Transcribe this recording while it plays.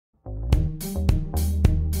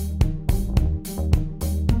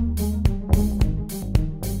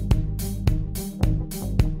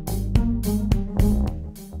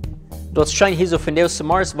dort scheint hier so von der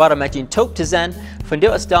Samaris war mit den Tod zu sein. Von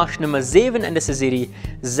der ist Tag Nummer 7 in dieser Serie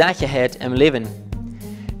Sechaheit im Leben.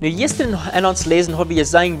 Nun, gestern in uns lesen haben wir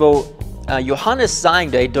gesehen, wo Johannes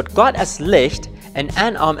sagt, dass Gott als Licht und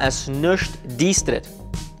Anarm als nichts diestret.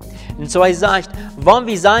 Und so er sagt, wenn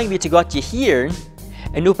wir sagen, wir zu Gott gehören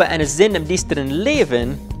und über eine Sinn im düsteren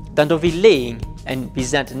Leben, dann do wir leben und wir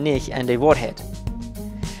sind nicht in der Wahrheit.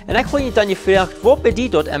 Und ich habe mich dann gefragt, was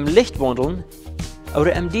bedeutet im Licht wandeln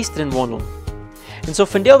oder im düsteren wandeln? Und so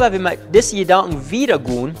von der werden wir mit diesen Gedanken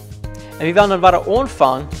wiedergehen und wir werden dann weiter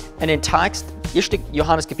anfangen in den Text, 1.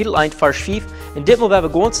 Johannes Kapitel 1, Vers 5, und diesmal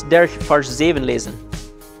werden wir ganz durch Vers 7 lesen.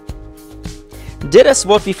 Das ist,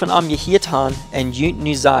 was wir von ihm gehört haben und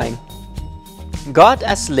nun sagen. Gott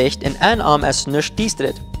als Licht und Anarm als nichts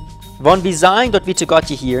düstert. Wenn wir sagen, dass wir zu Gott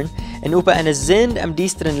gehören und über eine Sinn im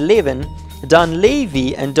düsteren Leben, dann leben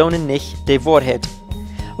wir und tun nicht die Wahrheit.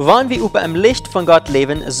 Wenn wir über ein Licht von Gott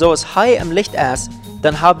leben, so es er im Licht ist,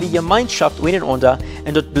 dann haben wir Gemeinschaft miteinander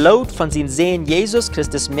und das Blut von seinem Sohn Jesus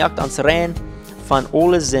Christus macht uns rein von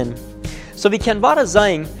allen Sinn. So wir können weiter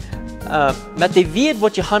sagen, mit dem Wort,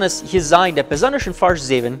 was Johannes hier sagt, der besonders in Vers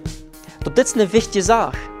 7, das ist eine wichtige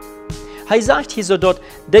Sache. Er sagt hier so, dass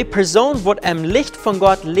die Person, die im Licht von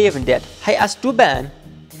Gott leben wird, als du bist,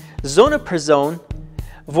 so eine Person,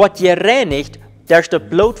 die gereinigt durch das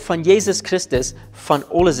Blut von Jesus Christus von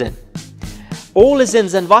allen Sinn. Alle Sinn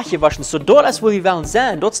sind weggewaschen, so dort ist, wo wir wollen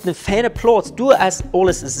sein, dort ist ein feiner Platz, du hast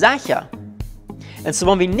alles sicher. Und so,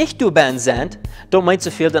 wenn wir nicht du sind, dann meint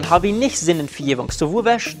so viel, dann haben wir nicht Sinn in Vergebung. So, wo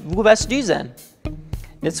wirst du sein?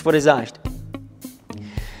 Das ist, was er sagt.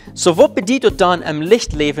 So, was bedeutet dann im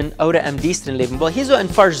Licht leben oder im düsteren Leben? Weil hier so in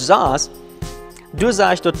Vers 6, du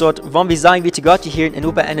sagst dort, wenn wir sagen, wie zu Gott gehören und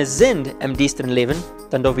über eine Sinn im düsteren Leben,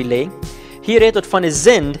 dann do wir leben. Hier redet von der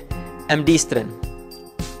Sinn im düsteren.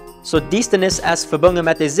 So, Düsternis ist verbunden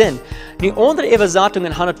mit der Sinn. Die anderen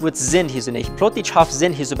Übersetzungen haben das Wort Sinn hier so nicht. Plötzlich hat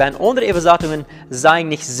Sinn hier so bei andere Übersetzungen sagen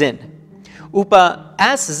nicht Sinn. Aber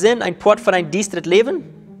ist Sinn ein Port von ein düsteres Leben?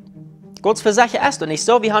 Ganz für Sache ist doch nicht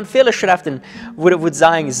so. Wir haben viele Schriften, wo das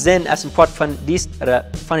sagen, Sinn ist ein Port von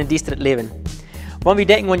ein düsteres Leben. Wenn wir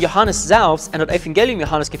denken an Johannes selbst, in das Evangelium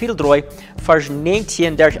Johannes Kapitel 3, Vers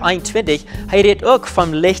 19 durch 21, er redet auch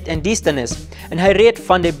vom Licht und Düsternis. Und er redet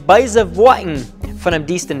von den beiden Worten von dem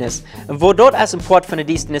Düsternis. Und wo dort ist ein Port von der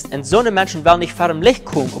Düsternis, und so eine Menschen wollen nicht vor dem Licht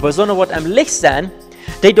kommen, aber so eine, die am Licht sind,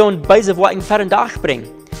 die dann beide Worte vor den Tag bringen.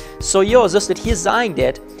 So ja, so ist es hier sagen,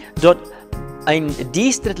 dass ein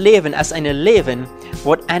düsteres Leben ist ein Leben,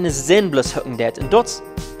 das einen Sinn bloß hücken wird. Und das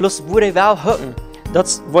bloß, wo die will hücken,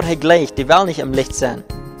 das wird er gleich, die will nicht im Licht sein.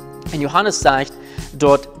 Und Johannes sagt,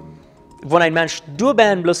 dort, wenn ein Mensch durch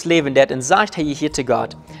bloß leben wird, und sagt er hier zu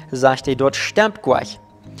Gott, sagt er, dort stimmt Kjoakj.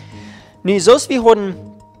 Nu, zoals we hadden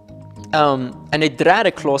in de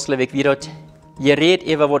derde klas, wie dat je redt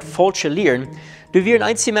über wat falsche Lehren, du wären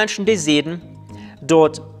einige Menschen, die sehen,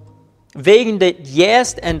 dort wegen der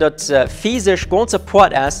Jest und das physisch ganze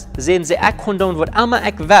Port ist, sehen sie, ich kann tun, was immer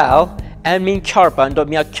ich will, an meinem Körper, und dort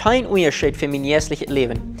mir kein Unterschied für mein jährliches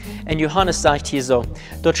Leben. Und Johannes sagt hier so,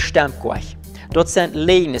 dort stimmt Kjoakj. Dort sind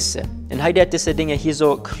Lehnisse. Und er hat diese Dinge hier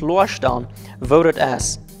so klarstellen, wo das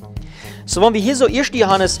ist. So, wenn wir hier so 1.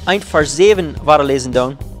 Johannes 1, Vers 7 weiterlesen,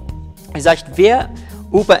 dann, er sagt, wer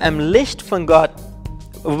über im Licht von Gott,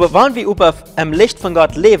 wenn wir über im Licht von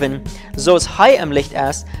Gott leben, so es er im Licht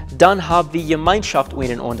ist, dann haben wir Gemeinschaft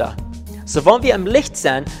miteinander. So, wenn wir im Licht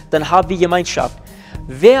sind, dann haben wir Gemeinschaft.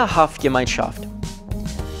 Wer hat Gemeinschaft?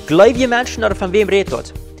 Gläubige Menschen oder von wem redet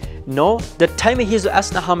dort? No, das Thema hier so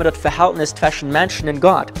ist, haben wir das Verhältnis zwischen Menschen und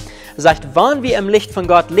Gott. Er sagt, wenn wir im Licht von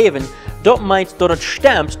Gott leben, dort meint, dort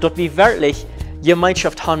stimmt, dort wir wirklich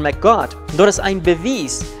Gemeinschaft haben mit Gott. Dort ist ein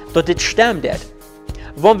Beweis, dort das stimmt.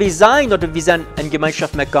 Wenn wir sagen, dort wir sind in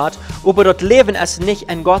Gemeinschaft mit Gott, aber dort leben es nicht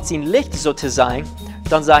in Gott sein Licht so zu sein,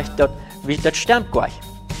 dann sagt dort, das stimmt gleich.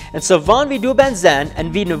 Und so, wenn wir durch sind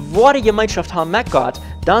und wir eine wahre Gemeinschaft haben mit Gott,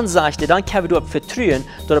 dann sagt er, dann können wir dort vertrauen,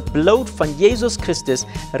 dass das Blut von Jesus Christus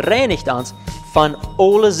reinigt uns von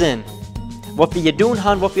allen Sinn. Was wir tun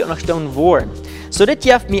haben, was wir auch noch tun wollen. So, das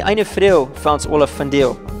gibt mir eine Frage für uns alle von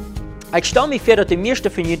dir. Ich stelle mir vor, dass die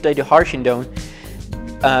meisten von euch, die Herrchen tun,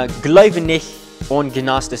 glauben nicht an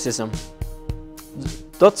Gnosticismus.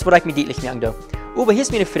 Das ist, was ich mir deutlich merke. Aber hier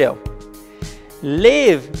ist meine Frage.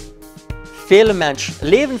 Leben viele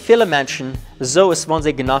Menschen so, als wenn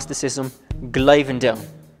sie Gnosticismus glauben.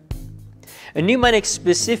 Und nun meine ich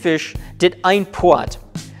spezifisch, das ein Port,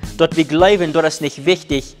 dort wir glauben, dort ist nicht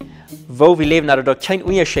wichtig, wo wir leben, oder dort kein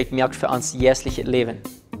Unterschied merkt für uns jährliches Leben.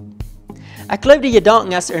 Ich glaube, die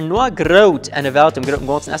Gedanken, als nur groot in der Welt im großen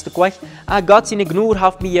Ganzen, als du sagst, Gott seine Gnade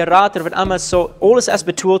hat mir geraten, wird immer so, alles ist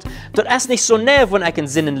betont, das ist nicht so nah, wenn ich einen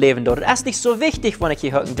Sinn im Leben habe. Das ist nicht so wichtig, wenn ich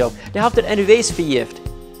hier hören darf. Der hat das eine Weise vergift.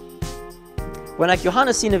 Wenn ich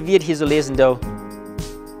Johannes seine Wort hier so lesen darf,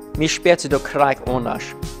 mir spürt sich der Krieg anders.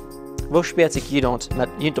 Wo spürt sich jemand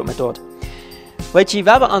mit dort? Weil wir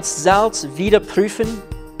werden uns selbst wieder prüfen,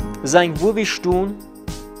 sagen, wo wir stehen,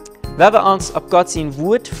 wenn wir uns auf Gott sein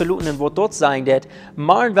Wort verlassen und was dort sagen wird,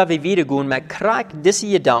 morgen werden wir wieder gehen, mit Krieg diese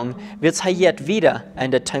Gedanken, wird es jetzt wieder in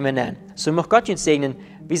der Time nennen. So möchte Gott uns segnen,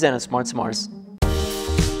 wir sehen uns morgen.